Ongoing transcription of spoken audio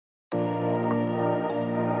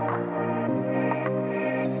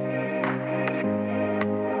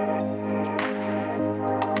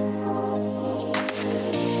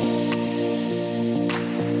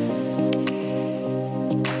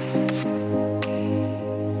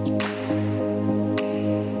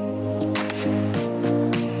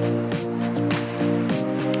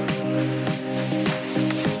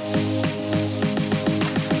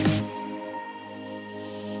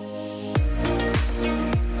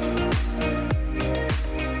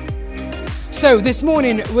So this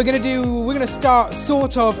morning we're going to start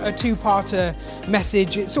sort of a two-parter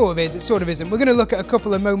message. It sort of is, it sort of isn't. We're going to look at a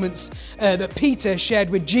couple of moments that Peter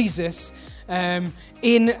shared with Jesus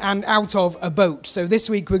in and out of a boat. So this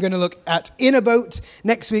week we're going to look at in a boat.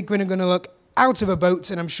 Next week we're going to look out of a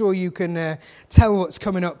boat, and I'm sure you can tell what's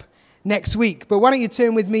coming up next week. But why don't you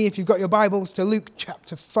turn with me, if you've got your Bibles, to Luke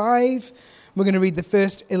chapter 5. We're going to read the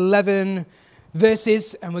first 11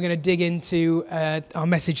 verses, and we're going to dig into our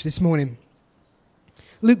message this morning.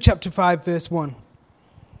 Luke chapter 5, verse 1.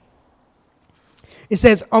 It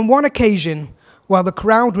says, "On one occasion, while the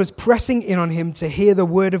crowd was pressing in on him to hear the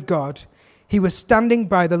word of God, he was standing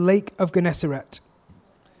by the lake of Gennesaret.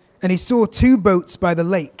 And he saw two boats by the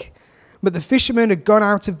lake, but the fishermen had gone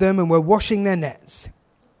out of them and were washing their nets.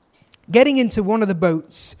 Getting into one of the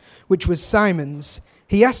boats, which was Simon's,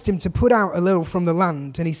 he asked him to put out a little from the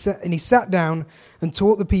land, and he sat down and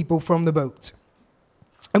taught the people from the boat.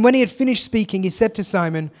 And when he had finished speaking, he said to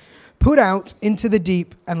Simon, 'Put out into the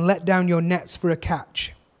deep and let down your nets for a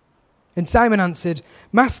catch.' And Simon answered,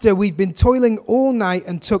 'Master, we've been toiling all night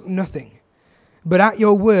and took nothing. But at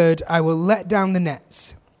your word I will let down the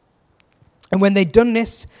nets.' And when they'd done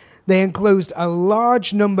this, they enclosed a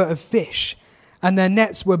large number of fish, and their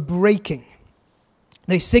nets were breaking.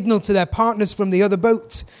 They signaled to their partners from the other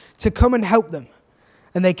boat to come and help them.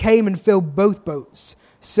 And they came and filled both boats,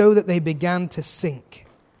 so that they began to sink.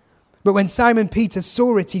 But when Simon Peter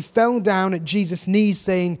saw it, he fell down at Jesus' knees,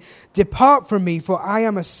 saying, 'Depart from me, for I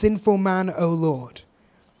am a sinful man, O Lord.'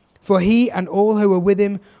 For he and all who were with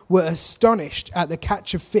him were astonished at the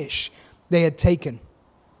catch of fish they had taken.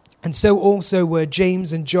 And so also were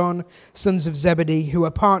James and John, sons of Zebedee, who were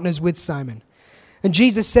partners with Simon. And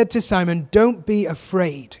Jesus said to Simon, 'Don't be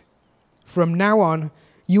afraid. From now on,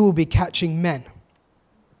 you will be catching men.'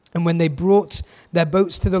 And when they brought their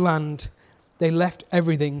boats to the land, they left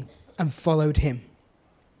everything and followed him."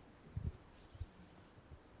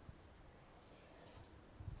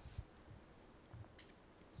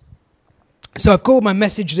 So I've called my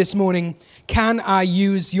message this morning, "Can I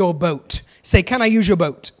use your boat?" Say, "Can I use your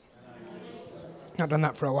boat?" I've done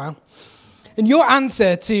that for a while. And your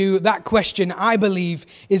answer to that question, I believe,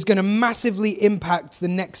 is going to massively impact the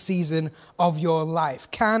next season of your life.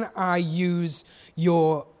 Can I use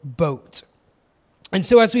your boat? And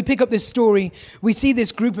so as we pick up this story, we see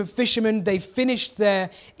this group of fishermen. They've finished their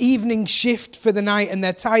evening shift for the night, and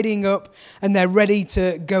they're tidying up, and they're ready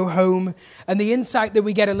to go home. And the insight that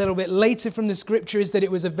we get a little bit later from the scripture is that it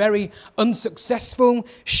was a very unsuccessful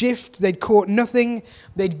shift. They'd caught nothing.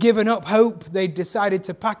 They'd given up hope. They'd decided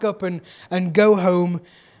to pack up and go home.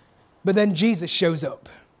 But then Jesus shows up.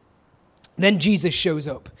 And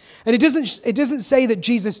it doesn't say that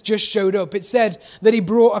Jesus just showed up. It said that he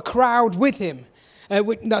brought a crowd with him.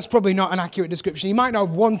 That's probably not an accurate description. He might not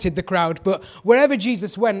have wanted the crowd, but wherever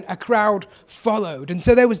Jesus went, a crowd followed. And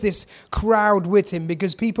so there was this crowd with him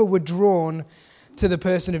because people were drawn to the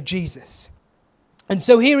person of Jesus. And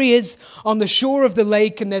so here he is on the shore of the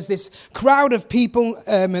lake, and there's this crowd of people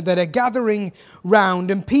that are gathering round.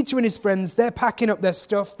 And Peter and his friends, they're packing up their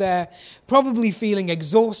stuff. They're probably feeling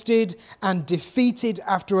exhausted and defeated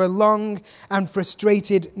after a long and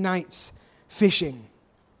frustrated night's fishing.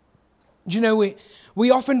 Do you know,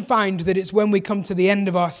 we often find that it's when we come to the end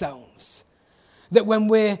of ourselves, that when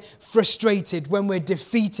we're frustrated, when we're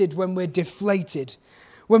defeated, when we're deflated,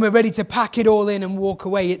 when we're ready to pack it all in and walk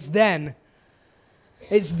away, it's then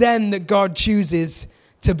that God chooses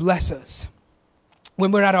to bless us.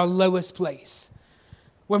 When we're at our lowest place,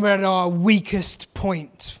 when we're at our weakest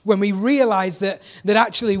point, when we realize that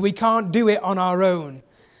actually we can't do it on our own,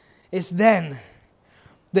 it's then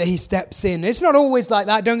that he steps in. It's not always like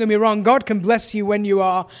that, don't get me wrong. God can bless you when you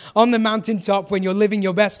are on the mountaintop, when you're living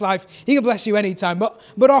your best life. He can bless you anytime.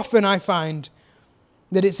 But often I find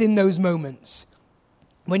that it's in those moments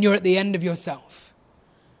when you're at the end of yourself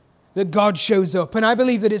that God shows up. And I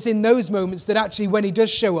believe that it's in those moments that actually when he does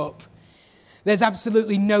show up, there's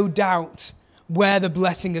absolutely no doubt where the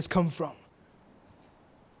blessing has come from.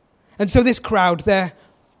 And so this crowd, they're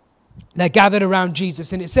gathered around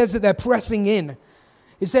Jesus, and it says that they're pressing in.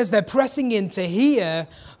 It says they're pressing in to hear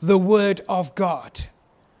the word of God.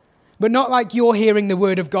 But not like you're hearing the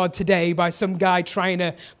word of God today by some guy trying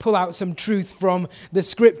to pull out some truth from the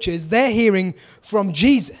scriptures. They're hearing from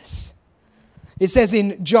Jesus. It says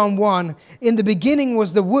in John 1, "In the beginning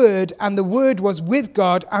was the Word, and the Word was with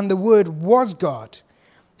God, and the Word was God.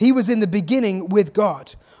 He was in the beginning with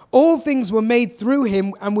God. All things were made through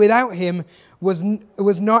him, and without him was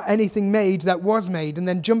not anything made that was made." And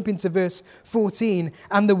then jump into verse 14.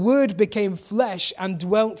 "And the Word became flesh and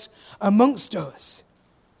dwelt amongst us.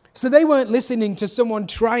 So they weren't listening to someone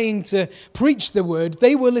trying to preach the word.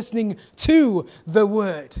 They were listening to the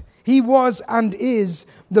word. He was and is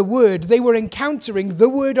the word. They were encountering the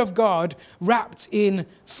word of God wrapped in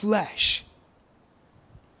flesh.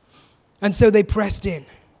 And so they pressed in.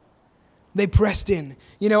 They pressed in.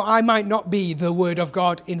 You know, I might not be the word of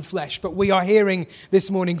God in flesh, but we are hearing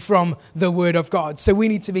this morning from the word of God. So we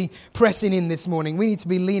need to be pressing in this morning. We need to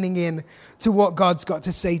be leaning in to what God's got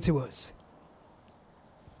to say to us.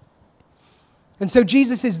 And so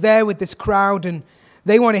Jesus is there with this crowd, and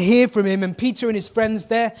they want to hear from him. And Peter and his friends,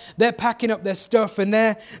 they're packing up their stuff, and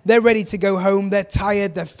they're ready to go home. They're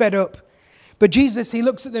tired. They're fed up. But Jesus, he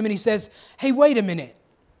looks at them and he says, hey, wait a minute.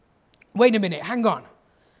 Wait a minute. Hang on.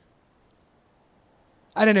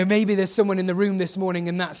 I don't know, maybe there's someone in the room this morning,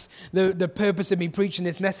 and that's the purpose of me preaching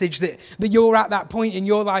this message, that you're at that point in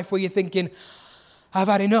your life where you're thinking, I've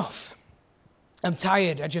had enough. I'm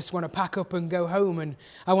tired. I just want to pack up and go home, and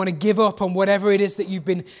I want to give up on whatever it is that you've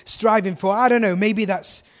been striving for. I don't know, maybe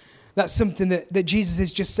that's something that Jesus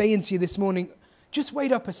is just saying to you this morning. Just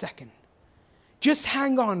wait up a second. Just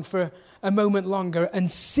hang on for a moment longer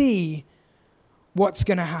and see what's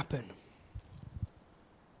going to happen.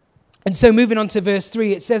 And so moving on to verse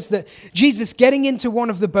 3, it says that Jesus, getting into one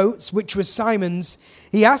of the boats, which was Simon's,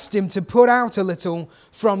 he asked him to put out a little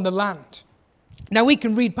from the land. Now we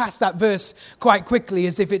can read past that verse quite quickly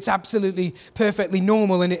as if it's absolutely perfectly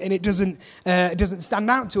normal and it doesn't stand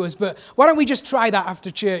out to us. But why don't we just try that after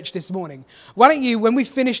church this morning? Why don't you, when we've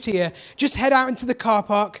finished here, just head out into the car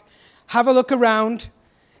park, have a look around,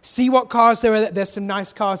 see what cars there are. There's some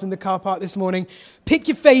nice cars in the car park this morning. Pick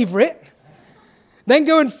your favorite. Then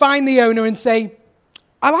go and find the owner and say,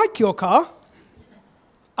 I like your car.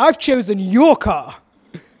 I've chosen your car.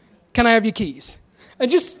 Can I have your keys? And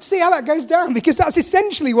just see how that goes down, because that's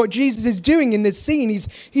essentially what Jesus is doing in this scene.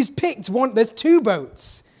 He's picked one. There's two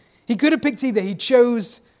boats. He could have picked either. He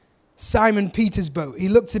chose Simon Peter's boat. He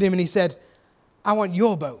looked at him and he said, I want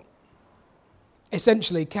your boat.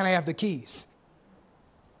 Essentially, can I have the keys?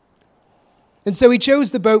 And so he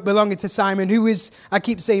chose the boat belonging to Simon, who is, I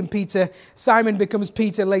keep saying Peter. Simon becomes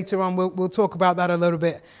Peter later on. We'll talk about that a little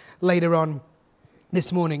bit later on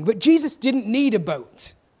this morning. But Jesus didn't need a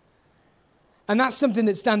boat. And that's something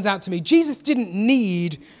that stands out to me. Jesus didn't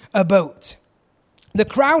need a boat. The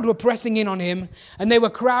crowd were pressing in on him, and they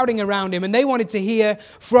were crowding around him, and they wanted to hear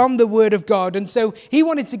from the word of God. And so he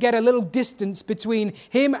wanted to get a little distance between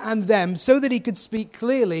him and them so that he could speak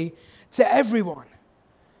clearly to everyone.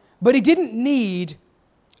 But he didn't need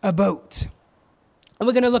a boat. And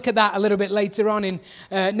we're going to look at that a little bit later on in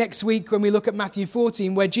next week when we look at Matthew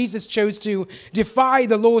 14, where Jesus chose to defy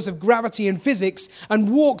the laws of gravity and physics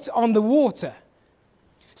and walked on the water.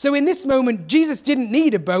 So in this moment, Jesus didn't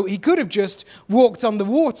need a boat. He could have just walked on the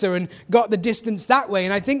water and got the distance that way.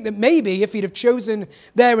 And I think that maybe if he'd have chosen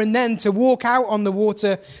there and then to walk out on the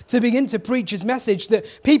water to begin to preach his message, that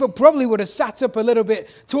people probably would have sat up a little bit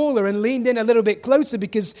taller and leaned in a little bit closer,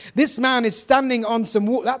 because this man is standing on some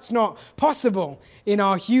water. That's not possible in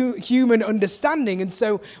our human understanding. And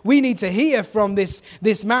so we need to hear from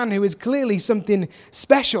this man who is clearly something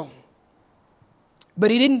special. But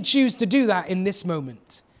he didn't choose to do that in this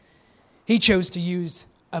moment. He chose to use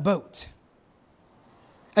a boat.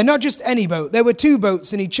 And not just any boat. There were two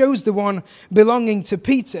boats, and he chose the one belonging to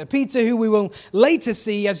Peter. Peter, who we will later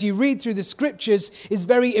see as you read through the scriptures, is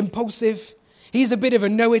very impulsive. He's a bit of a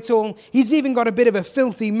know-it-all. He's even got a bit of a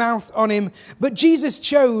filthy mouth on him. But Jesus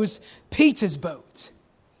chose Peter's boat.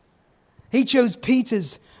 He chose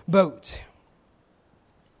Peter's boat.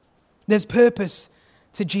 There's purpose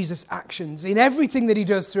to Jesus' actions in everything that he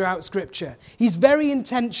does throughout Scripture. He's very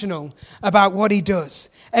intentional about what he does.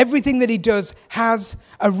 Everything that he does has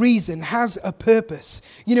a reason, has a purpose.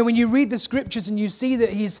 You know, when you read the Scriptures and you see that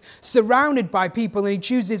he's surrounded by people and he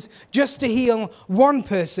chooses just to heal one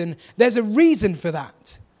person, there's a reason for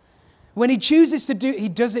that. When he chooses to do, he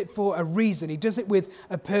does it for a reason. He does it with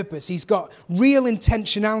a purpose. He's got real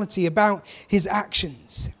intentionality about his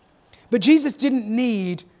actions. But Jesus didn't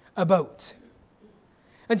need a boat.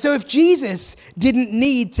 And so if Jesus didn't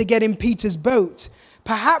need to get in Peter's boat,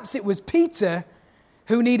 perhaps it was Peter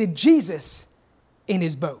who needed Jesus in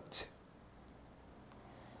his boat.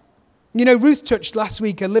 You know, Ruth touched last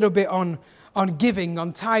week a little bit on giving,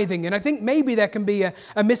 on tithing, and I think maybe there can be a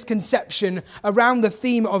misconception around the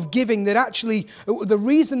theme of giving, that actually the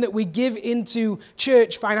reason that we give into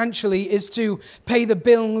church financially is to pay the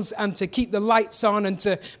bills and to keep the lights on and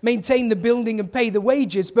to maintain the building and pay the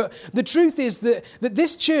wages. But the truth is that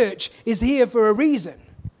this church is here for a reason.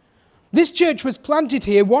 This church was planted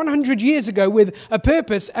here 100 years ago with a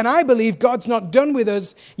purpose, and I believe God's not done with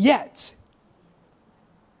us yet.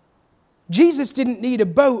 Jesus didn't need a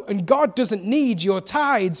boat, and God doesn't need your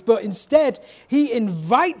tithes, but instead he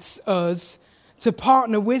invites us to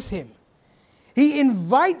partner with him. He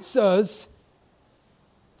invites us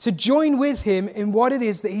to join with him in what it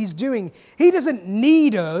is that he's doing. He doesn't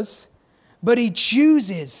need us, but he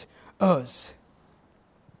chooses us.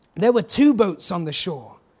 There were 2 boats on the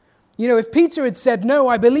shore. You know, if Peter had said no,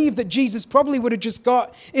 I believe that Jesus probably would have just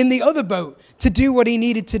got in the other boat to do what he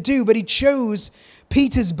needed to do, but he chose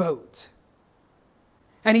Peter's boat.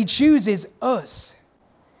 And he chooses us.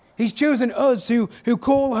 He's chosen us who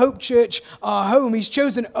call Hope Church our home. He's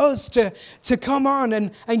chosen us to come on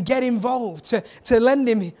and get involved, to lend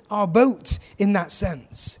him our boat in that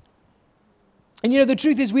sense. And you know, the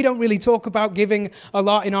truth is we don't really talk about giving a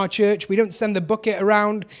lot in our church. We don't send the bucket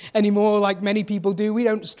around anymore like many people do. We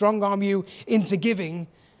don't strong arm you into giving.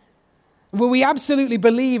 Well, we absolutely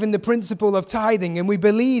believe in the principle of tithing, and we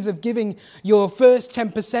believe of giving your first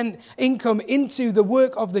 10% income into the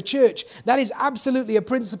work of the church. That is absolutely a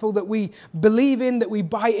principle that we believe in, that we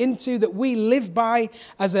buy into, that we live by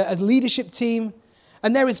as a leadership team.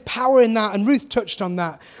 And there is power in that, and Ruth touched on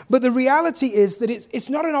that. But the reality is that it's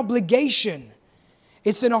not an obligation.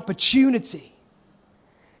 It's an opportunity.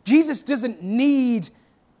 Jesus doesn't need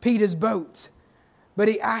Peter's boat, but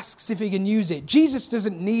he asks if he can use it. Jesus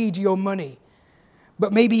doesn't need your money,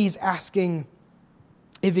 but maybe he's asking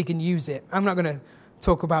if he can use it. I'm not going to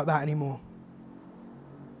talk about that anymore.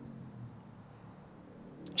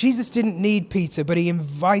 Jesus didn't need Peter, but he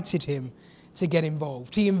invited him to get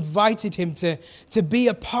involved. He invited him to be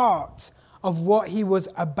a part of what he was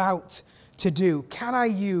about to do. Can I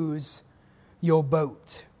use your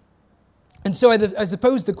boat? And so I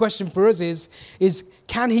suppose the question for us is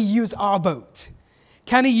can he use our boat?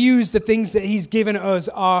 Can he use the things that he's given us,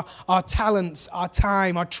 our talents, our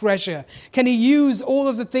time, our treasure? Can he use all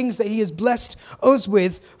of the things that he has blessed us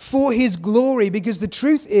with for his glory? Because the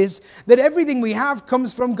truth is that everything we have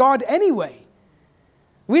comes from God anyway.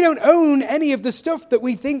 We don't own any of the stuff that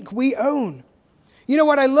we think we own. You know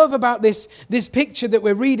what I love about this picture that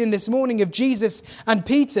we're reading this morning of Jesus and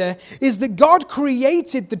Peter is that God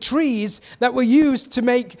created the trees that were used to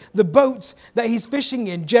make the boat that he's fishing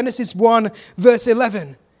in. Genesis 1 verse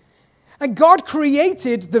 11. And God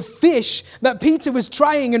created the fish that Peter was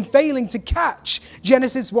trying and failing to catch.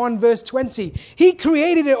 Genesis 1 verse 20. He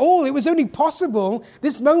created it all. It was only possible.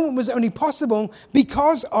 This moment was only possible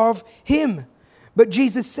because of him. But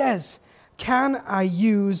Jesus says, can I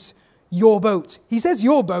use your boat? He says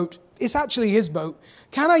your boat. It's actually his boat.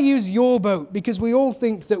 Can I use your boat? Because we all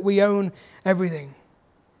think that we own everything.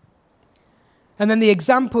 And then the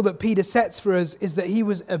example that Peter sets for us is that he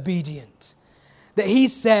was obedient. That he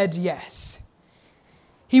said yes.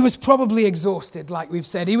 He was probably exhausted, like we've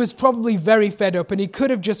said. He was probably very fed up, and he could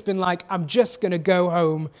have just been like, I'm just going to go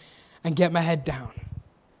home and get my head down.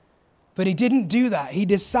 But he didn't do that. He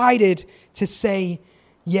decided to say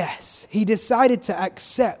yes. He decided to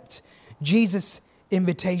accept Jesus'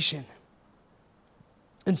 invitation.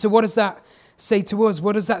 And so what does that say to us?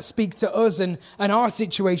 What does that speak to us and our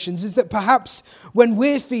situations? Is that perhaps when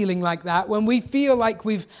we're feeling like that, when we feel like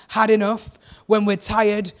we've had enough, when we're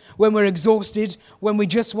tired, when we're exhausted, when we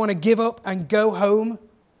just want to give up and go home,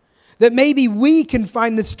 that maybe we can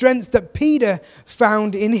find the strength that Peter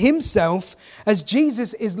found in himself as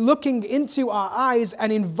Jesus is looking into our eyes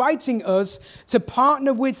and inviting us to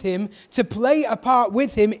partner with him, to play a part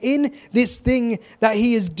with him in this thing that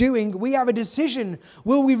he is doing. We have a decision.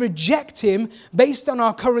 Will we reject him based on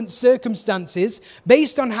our current circumstances,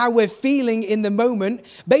 based on how we're feeling in the moment,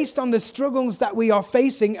 based on the struggles that we are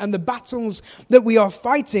facing and the battles that we are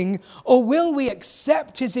fighting, or will we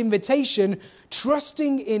accept his invitation,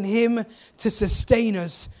 trusting in him to sustain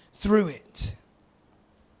us through it?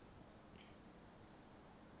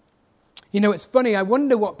 You know, it's funny. I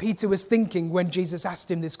wonder what Peter was thinking when Jesus asked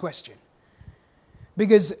him this question.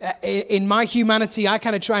 Because in my humanity, I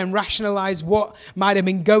kind of try and rationalize what might have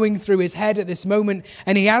been going through his head at this moment.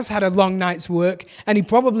 And he has had a long night's work, and he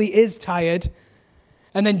probably is tired.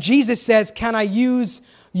 And then Jesus says, can I use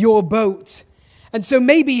your boat? And so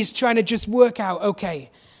maybe he's trying to just work out, okay,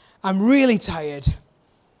 I'm really tired.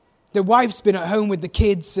 The wife's been at home with the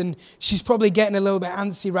kids, and she's probably getting a little bit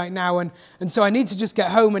antsy right now. And so I need to just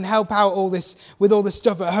get home and help out with all this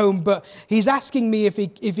stuff at home. But he's asking me if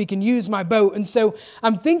he can use my boat. And so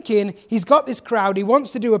I'm thinking he's got this crowd. He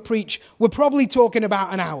wants to do a preach. We're probably talking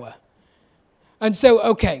about an hour. And so,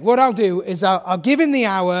 okay, what I'll do is I'll give him the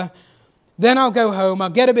hour. Then I'll go home. I'll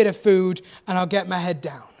get a bit of food, and I'll get my head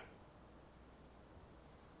down.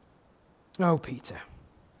 Oh, Peter.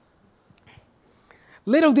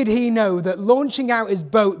 Little did he know that launching out his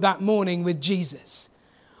boat that morning with Jesus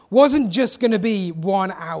wasn't just going to be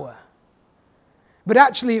 1 hour, but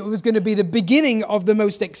actually it was going to be the beginning of the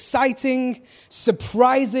most exciting,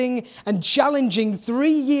 surprising, and challenging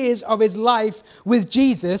 3 years of his life with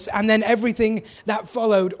Jesus, and then everything that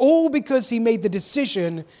followed, all because he made the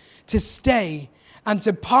decision to stay and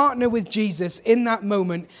to partner with Jesus in that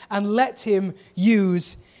moment and let him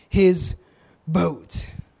use his boat.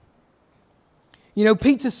 You know,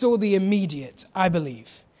 Peter saw the immediate, I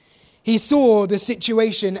believe. He saw the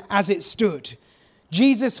situation as it stood.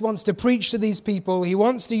 Jesus wants to preach to these people. He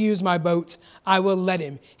wants to use my boat. I will let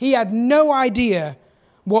him. He had no idea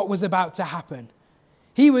what was about to happen.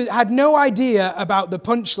 He had no idea about the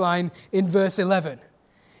punchline in verse 11.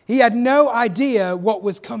 He had no idea what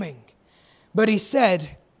was coming. But he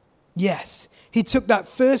said, yes. He took that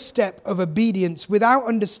first step of obedience without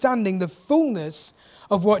understanding the fullness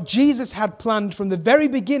of what Jesus had planned from the very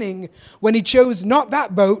beginning when he chose not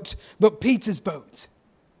that boat, but Peter's boat.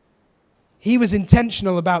 He was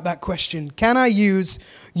intentional about that question. Can I use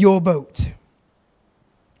your boat?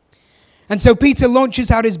 And so Peter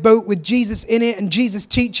launches out his boat with Jesus in it, and Jesus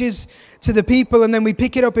teaches to the people, and then we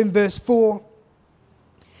pick it up in verse 4.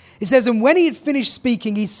 It says, and when he had finished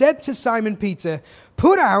speaking, he said to Simon Peter,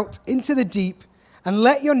 put out into the deep and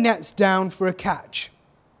let your nets down for a catch.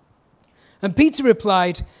 And Peter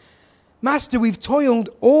replied, Master, we've toiled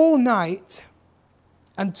all night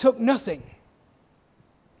and took nothing.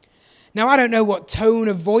 Now, I don't know what tone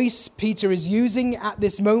of voice Peter is using at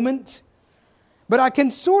this moment, but I can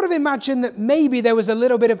sort of imagine that maybe there was a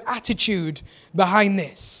little bit of attitude behind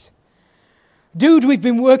this. Dude, we've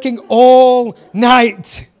been working all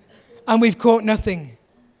night and we've caught nothing.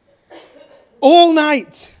 All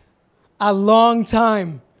night, a long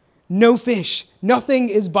time. No fish. Nothing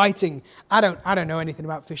is biting. I don't know anything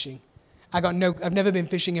about fishing. I've never been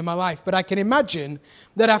fishing in my life, but I can imagine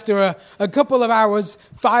that after a couple of hours,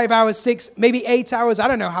 5 hours, 6, maybe 8 hours, I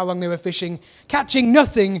don't know how long they were fishing, catching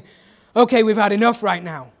nothing. Okay, we've had enough right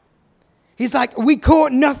now. He's like, we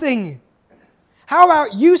caught nothing. How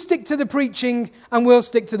about you stick to the preaching and we'll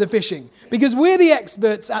stick to the fishing? Because we're the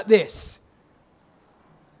experts at this.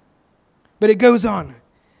 But it goes on,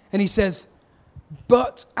 and he says,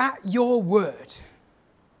 but at your word,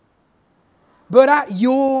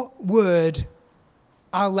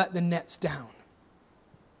 I'll let the nets down.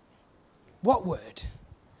 What word?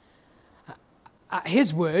 At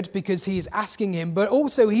his word, because he's asking him, but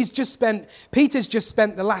also Peter's just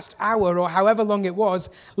spent the last hour or however long it was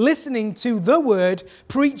listening to the word,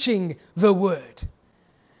 preaching the word.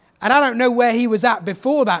 And I don't know where he was at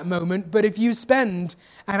before that moment, but if you spend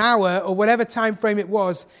an hour or whatever time frame it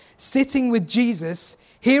was sitting with Jesus,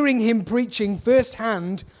 hearing him preaching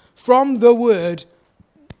firsthand from the word,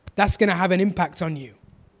 that's going to have an impact on you.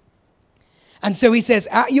 And so he says,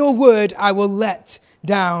 at your word, I will let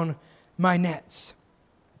down my nets.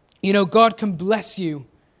 You know, God can bless you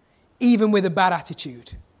even with a bad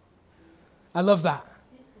attitude. I love that.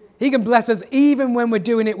 He can bless us even when we're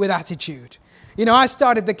doing it with attitude. You know, I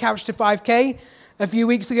started the Couch to 5K a few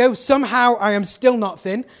weeks ago. Somehow I am still not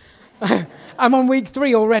thin. I'm on week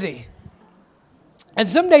 3 already. And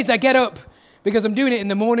some days I get up because I'm doing it in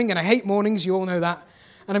the morning, and I hate mornings, you all know that.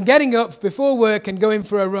 And I'm getting up before work and going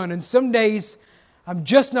for a run. And some days I'm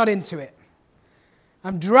just not into it.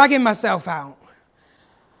 I'm dragging myself out.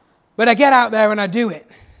 But I get out there and I do it.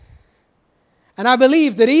 And I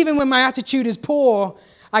believe that even when my attitude is poor,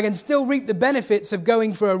 I can still reap the benefits of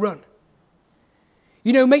going for a run.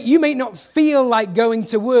 You know, you may not feel like going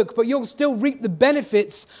to work, but you'll still reap the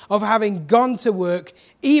benefits of having gone to work,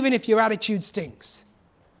 even if your attitude stinks.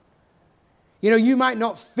 You know, you might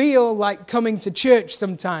not feel like coming to church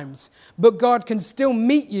sometimes, but God can still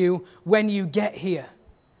meet you when you get here.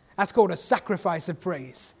 That's called a sacrifice of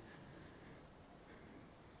praise.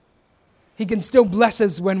 He can still bless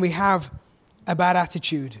us when we have a bad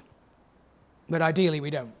attitude, but ideally we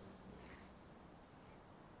don't.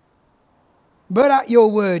 But at your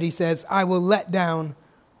word, he says, I will let down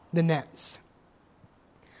the nets.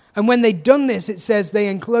 And when they'd done this, it says they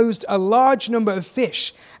enclosed a large number of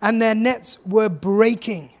fish, and their nets were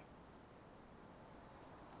breaking.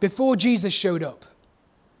 Before Jesus showed up,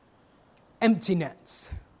 empty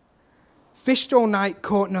nets. Fished all night,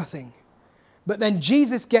 caught nothing. But then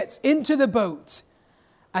Jesus gets into the boat,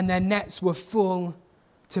 and their nets were full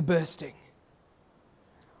to bursting.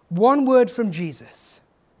 One word from Jesus.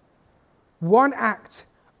 One act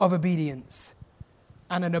of obedience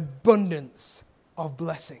and an abundance of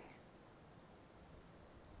blessing.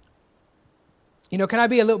 You know, can I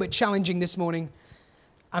be a little bit challenging this morning?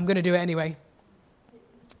 I'm going to do it anyway.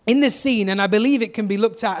 in this scene, and I believe it can be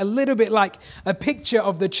looked at a little bit like a picture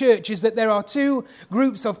of the church, is that there are two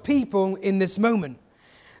groups of people in this moment.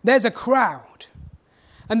 There's a crowd,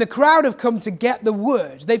 and the crowd have come to get the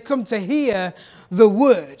word. They've come to hear the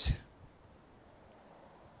word.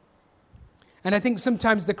 And I think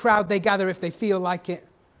sometimes the crowd, they gather if they feel like it.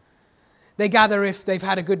 They gather if they've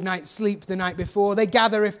had a good night's sleep the night before. They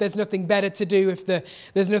gather if there's nothing better to do, if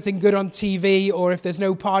there's nothing good on TV, or if there's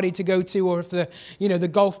no party to go to, or if the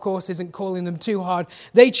golf course isn't calling them too hard.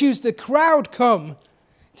 They choose the crowd come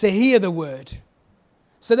to hear the word.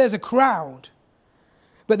 So there's a crowd,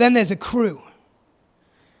 but then there's a crew.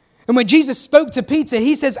 And when Jesus spoke to Peter,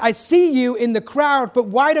 he says, I see you in the crowd, but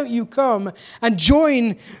why don't you come and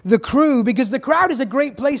join the crew? Because the crowd is a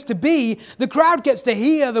great place to be. The crowd gets to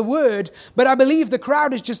hear the word, but I believe the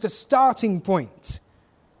crowd is just a starting point.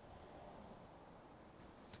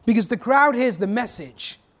 Because the crowd hears the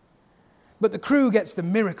message, but the crew gets the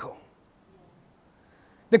miracle.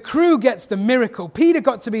 The crew gets the miracle. Peter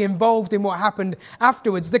got to be involved in what happened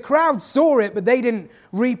afterwards. The crowd saw it, but they didn't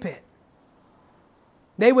reap it.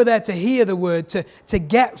 They were there to hear the word, to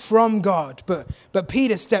get from God. But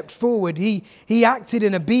Peter stepped forward. He acted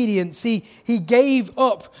in obedience. He gave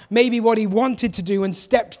up maybe what he wanted to do and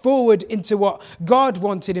stepped forward into what God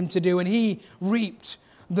wanted him to do. And he reaped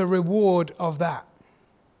the reward of that.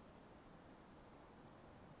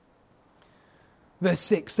 Verse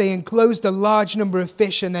 6, they enclosed a large number of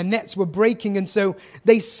fish and their nets were breaking. And so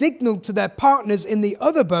they signaled to their partners in the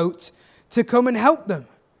other boat to come and help them.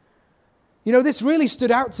 You know, this really stood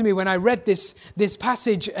out to me when I read this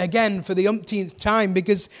passage again for the umpteenth time,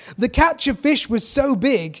 because the catch of fish was so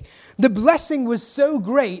big, the blessing was so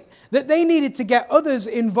great that they needed to get others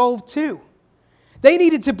involved too. They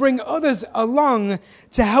needed to bring others along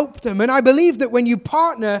to help them. And I believe that when you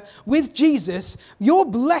partner with Jesus, your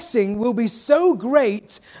blessing will be so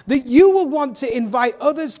great that you will want to invite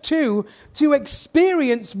others too to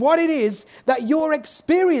experience what it is that you're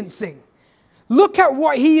experiencing. Look at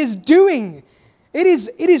what he is doing. It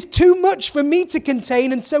is too much for me to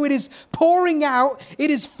contain, and so it is pouring out. It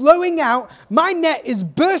is flowing out. My net is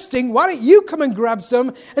bursting. Why don't you come and grab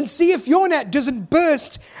some and see if your net doesn't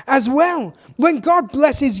burst as well? When God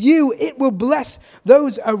blesses you, it will bless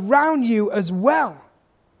those around you as well.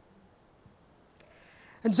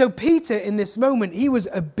 And so Peter, in this moment, he was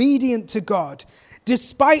obedient to God,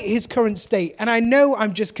 despite his current state. And I know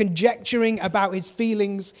I'm just conjecturing about his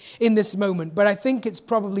feelings in this moment, but I think it's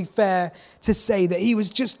probably fair to say that he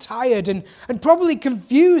was just tired and probably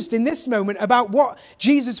confused in this moment about what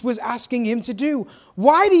Jesus was asking him to do.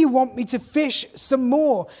 Why do you want me to fish some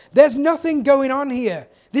more? There's nothing going on here.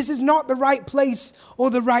 This is not the right place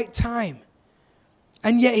or the right time.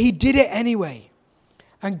 And yet he did it anyway.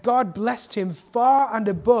 And God blessed him far and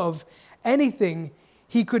above anything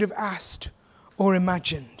he could have asked or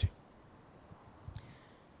imagined.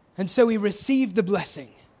 And so he received the blessing.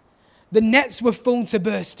 The nets were full to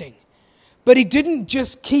bursting. But he didn't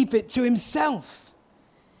just keep it to himself.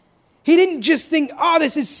 He didn't just think, oh,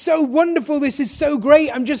 this is so wonderful, this is so great,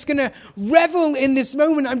 I'm just going to revel in this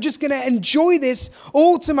moment, I'm just going to enjoy this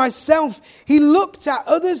all to myself. He looked at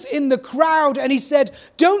others in the crowd and he said,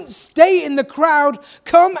 don't stay in the crowd,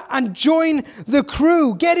 come and join the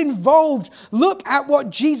crew, get involved, look at what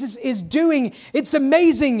Jesus is doing. It's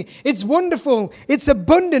amazing, it's wonderful, it's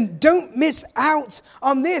abundant, don't miss out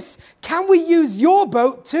on this. Can we use your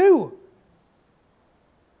boat too?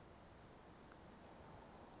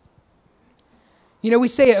 You know, we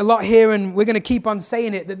say it a lot here and we're going to keep on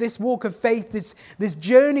saying it, that this walk of faith, this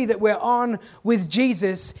journey that we're on with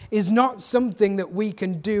Jesus is not something that we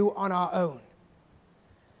can do on our own.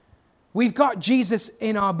 We've got Jesus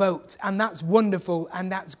in our boat and that's wonderful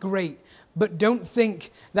and that's great. But don't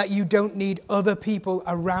think that you don't need other people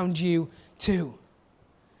around you too.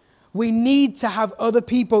 We need to have other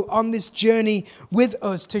people on this journey with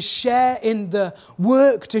us to share in the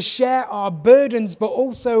work, to share our burdens, but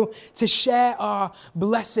also to share our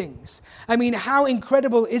blessings. I mean, how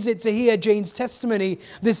incredible is it to hear Jane's testimony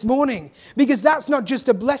this morning? Because that's not just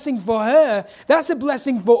a blessing for her, that's a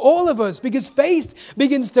blessing for all of us, because faith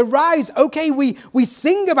begins to rise. Okay, we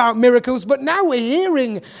sing about miracles, but now we're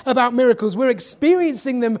hearing about miracles. We're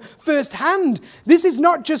experiencing them firsthand. This is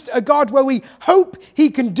not just a God where we hope he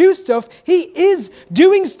can do stuff. He is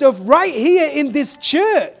doing stuff right here in this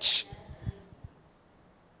church.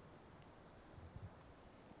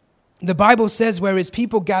 The Bible says where his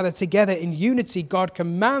people gather together in unity, God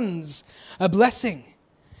commands a blessing.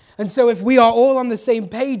 And so if we are all on the same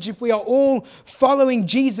page, if we are all following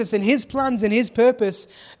Jesus and his plans and his purpose,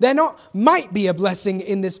 there not might be a blessing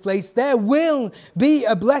in this place. There will be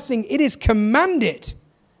a blessing. It is commanded.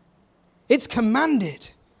 It's commanded.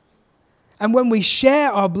 And when we share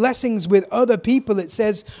our blessings with other people, it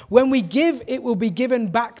says, when we give, it will be given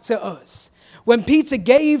back to us. When Peter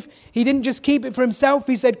gave, he didn't just keep it for himself.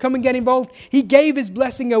 He said, come and get involved. He gave his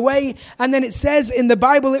blessing away. And then it says in the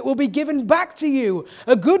Bible, it will be given back to you.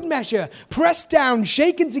 A good measure, pressed down,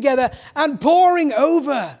 shaken together, and pouring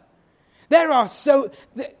over.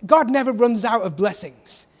 God never runs out of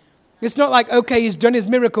blessings. It's not like, okay, he's done his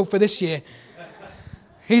miracle for this year.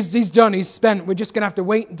 He's done, he's spent. We're just going to have to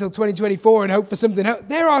wait until 2024 and hope for something else.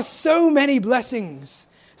 There are so many blessings.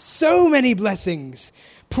 So many blessings.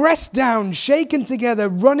 Pressed down, shaken together,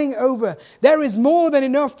 running over. There is more than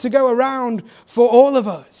enough to go around for all of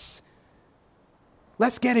us.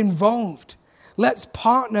 Let's get involved. Let's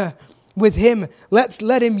partner with him. Let's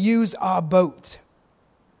let him use our boat.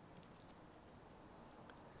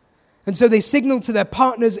 And so they signaled to their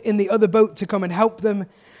partners in the other boat to come and help them.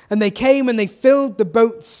 And they came and they filled the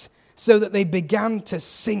boats so that they began to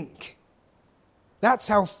sink. That's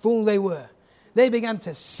how full they were. They began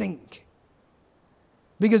to sink.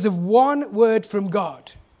 Because of one word from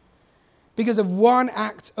God. Because of one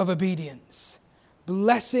act of obedience.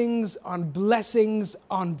 Blessings on blessings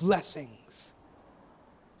on blessings.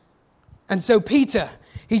 And so Peter,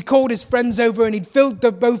 he'd called his friends over and he'd filled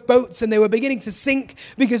both boats and they were beginning to sink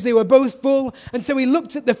because they were both full. And so he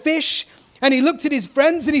looked at the fish and he looked at his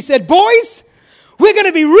friends and he said, boys, we're going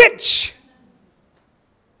to be rich.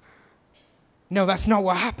 No, that's not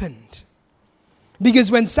what happened. Because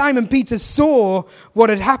when Simon Peter saw what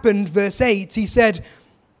had happened, verse 8, he said,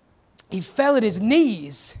 he fell at his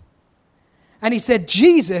knees and he said,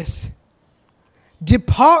 Jesus,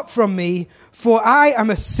 depart from me, for I am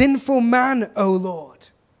a sinful man, O Lord.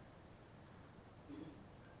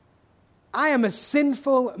 I am a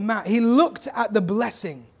sinful man. He looked at the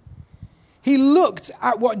blessing. He looked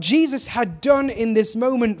at what Jesus had done in this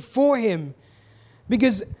moment for him.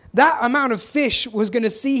 Because that amount of fish was going to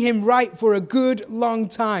see him right for a good long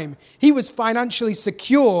time. He was financially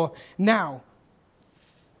secure now.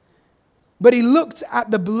 But he looked at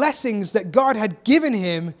the blessings that God had given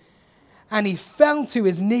him and he fell to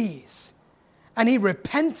his knees and he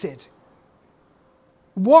repented.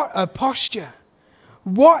 What a posture.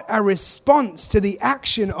 What a response to the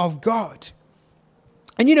action of God.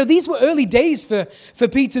 And you know, these were early days for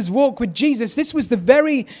Peter's walk with Jesus. This was the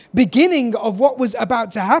very beginning of what was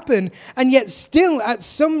about to happen. And yet still,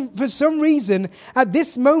 for some reason, at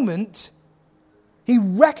this moment, he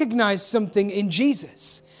recognized something in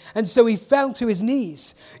Jesus. And so he fell to his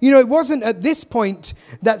knees. You know, it wasn't at this point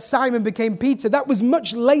that Simon became Peter. That was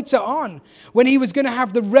much later on when he was going to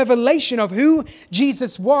have the revelation of who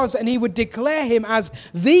Jesus was and he would declare him as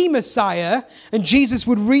the Messiah. And Jesus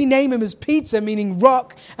would rename him as Peter, meaning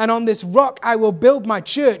rock. And on this rock I will build my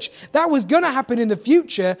church. That was going to happen in the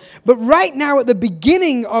future. But right now at the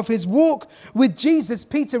beginning of his walk with Jesus,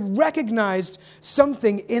 Peter recognized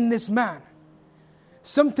something in this man.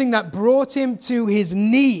 Something that brought him to his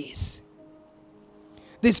knees.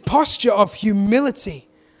 This posture of humility.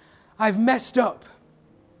 I've messed up.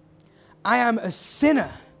 I am a sinner.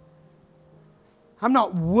 I'm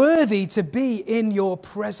not worthy to be in your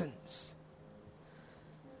presence.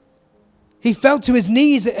 He fell to his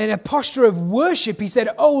knees in a posture of worship. He said,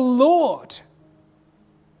 "Oh Lord."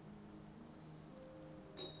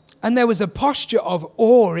 And there was a posture of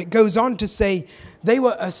awe. It goes on to say they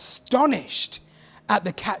were astonished at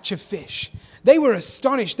the catch of fish. They were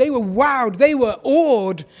astonished. They were wowed. They were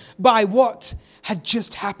awed by what had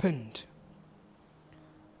just happened.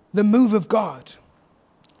 The move of God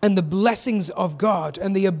and the blessings of God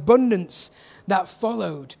and the abundance that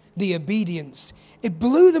followed the obedience. It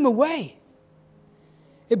blew them away.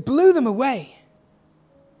 It blew them away.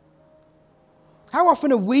 How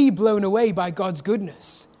often are we blown away by God's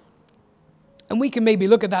goodness? And we can maybe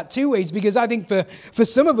look at that two ways, because I think for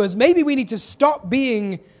some of us, maybe we need to stop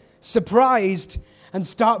being surprised and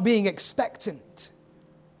start being expectant.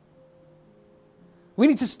 We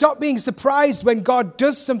need to stop being surprised when God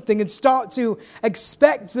does something and start to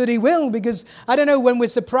expect that he will, because I don't know, when we're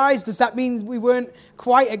surprised, does that mean we weren't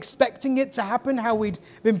quite expecting it to happen, how we'd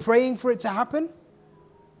been praying for it to happen?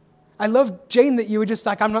 I love, Jane, that you were just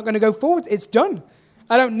like, I'm not going to go forward. It's done.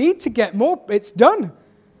 I don't need to get more. It's done.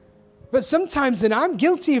 But sometimes, and I'm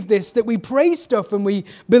guilty of this, that we pray stuff and we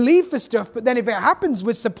believe for stuff, but then if it happens,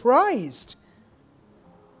 we're surprised.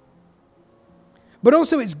 But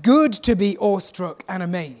also it's good to be awestruck and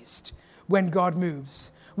amazed when God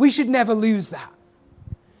moves. We should never lose that.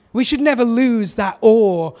 We should never lose that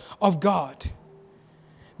awe of God.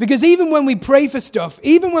 Because even when we pray for stuff,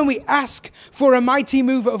 even when we ask for a mighty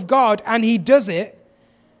move of God and he does it,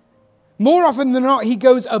 More often than not, he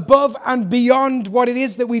goes above and beyond what it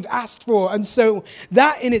is that we've asked for. And so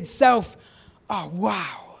that in itself, oh,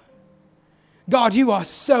 wow. God, you are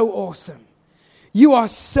so awesome. You are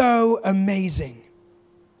so amazing.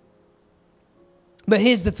 But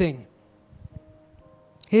here's the thing.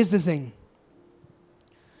 Here's the thing.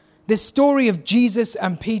 This story of Jesus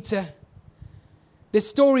and Peter, this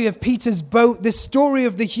story of Peter's boat, this story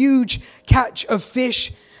of the huge catch of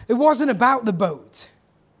fish, it wasn't about the boat.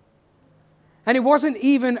 And it wasn't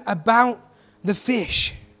even about the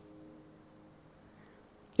fish.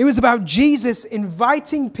 It was about Jesus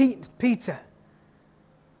inviting Peter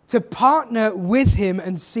to partner with him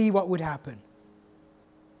and see what would happen.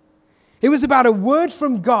 It was about a word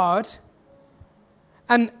from God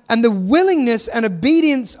and the willingness and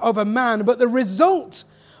obedience of a man, but the result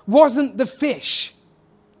wasn't the fish.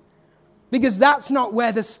 Because that's not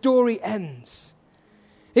where the story ends.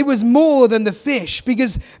 It was more than the fish,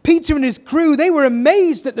 because Peter and his crew, they were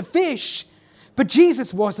amazed at the fish, but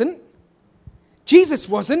Jesus wasn't. Jesus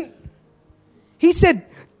wasn't. He said,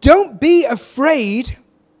 don't be afraid.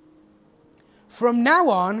 From now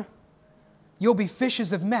on, you'll be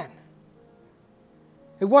fishers of men.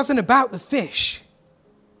 It wasn't about the fish.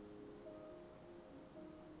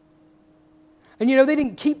 And you know, they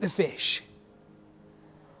didn't keep the fish.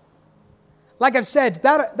 Like I've said,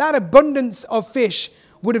 that abundance of fish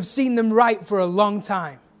would have seen them right for a long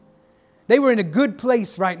time. They were in a good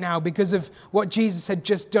place right now because of what Jesus had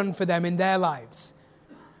just done for them in their lives.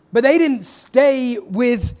 But they didn't stay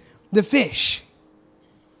with the fish.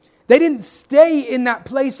 They didn't stay in that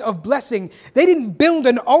place of blessing. They didn't build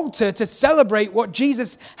an altar to celebrate what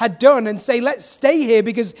Jesus had done and say, let's stay here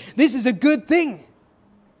because this is a good thing.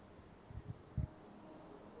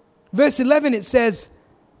 Verse 11, it says,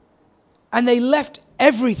 and they left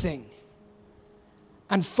everything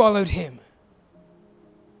and followed him.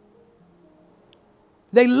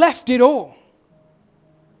 They left it all.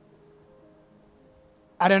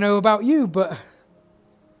 I don't know about you, but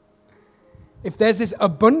if there's this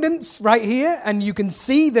abundance right here and you can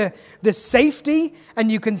see the safety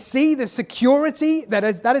and you can see the security that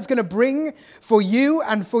is going to bring for you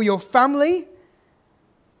and for your family,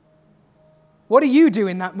 what do you do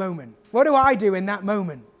in that moment? What do I do in that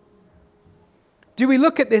moment? Do we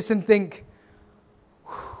look at this and think,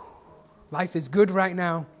 life is good right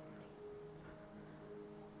now.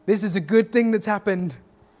 This is a good thing that's happened.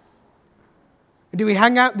 Do we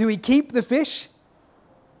hang out? Do we keep the fish?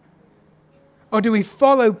 Or do we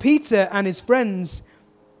follow Peter and his friends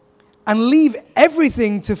and leave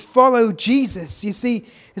everything to follow Jesus? You see,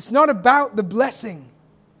 it's not about the blessing.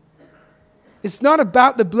 It's not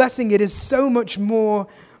about the blessing. It is so much more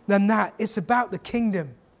than that. It's about the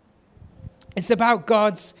kingdom. It's about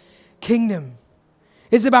God's kingdom.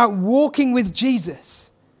 It's about walking with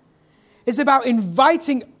Jesus. It's about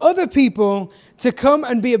inviting other people to come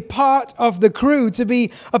and be a part of the crew, to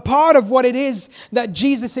be a part of what it is that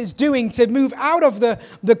Jesus is doing, to move out of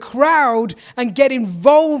the crowd and get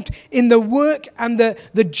involved in the work and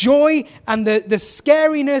the joy and the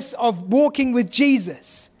scariness of walking with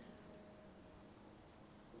Jesus.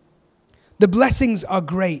 The blessings are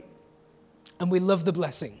great, and we love the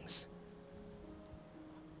blessings.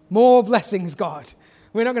 More blessings, God.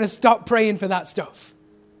 We're not going to stop praying for that stuff.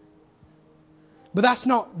 But that's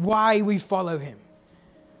not why we follow him.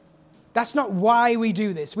 That's not why we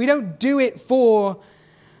do this. We don't do it for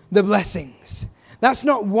the blessings. That's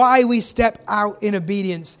not why we step out in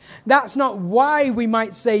obedience. That's not why we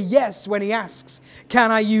might say yes when he asks,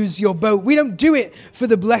 can I use your boat? We don't do it for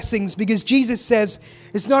the blessings because Jesus says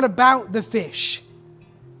it's not about the fish.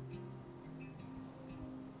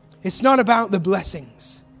 It's not about the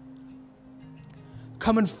blessings.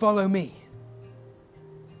 Come and follow me.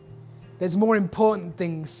 There's more important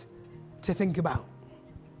things to think about.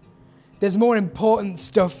 There's more important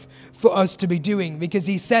stuff for us to be doing because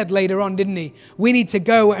he said later on, didn't he? We need to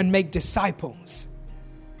go and make disciples.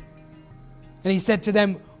 And he said to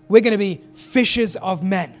them, we're going to be fishers of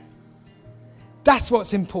men. That's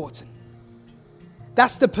what's important.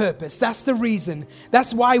 That's the purpose. That's the reason.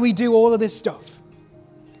 That's why we do all of this stuff.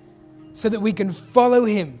 So that we can follow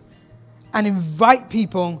him and invite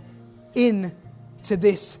people in to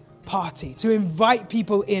this party, to invite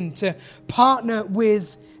people in, to partner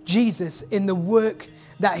with Jesus in the work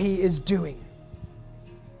that he is doing.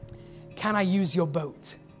 Can I use your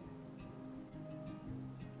boat?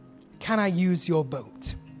 Can I use your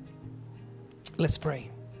boat? Let's pray.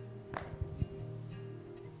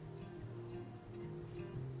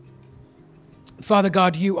 Father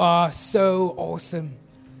God, you are so awesome.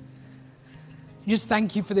 Just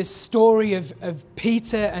thank you for this story of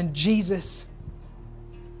Peter and Jesus.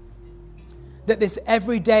 that this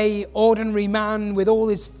everyday, ordinary man with all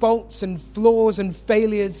his faults and flaws and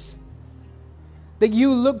failures, that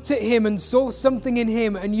you looked at him and saw something in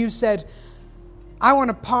him and you said, I want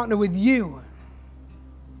to partner with you.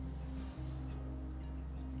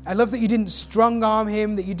 I love that you didn't strong arm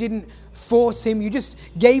him, that you didn't force him. You just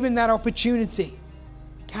gave him that opportunity.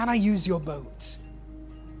 Can I use your boat?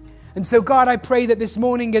 And so, God, I pray that this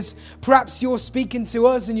morning, as perhaps you're speaking to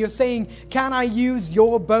us and you're saying, can I use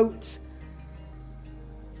your boat?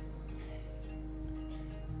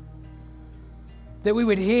 That we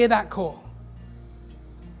would hear that call.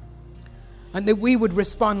 And that we would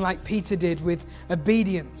respond like Peter did, with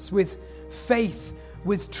obedience, with faith,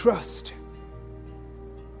 with trust.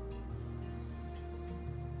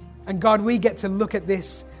 And God, we get to look at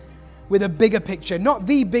this with a bigger picture. Not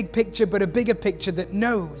the big picture, but a bigger picture that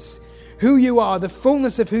knows who you are, the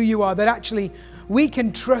fullness of who you are, that actually we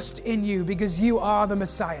can trust in you because you are the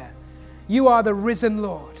Messiah. You are the risen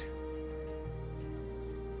Lord.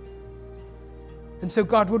 And so,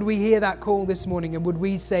 God, would we hear that call this morning and would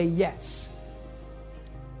we say yes?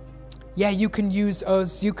 Yeah, you can use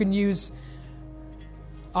us. You can use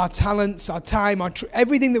our talents, our time,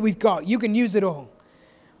 everything that we've got. You can use it all.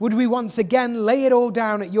 Would we once again lay it all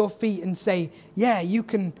down at your feet and say, yeah, you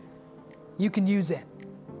can use it.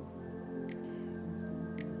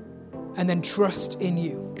 And then trust in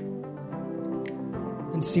you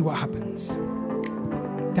and see what happens.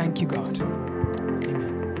 Thank you, God.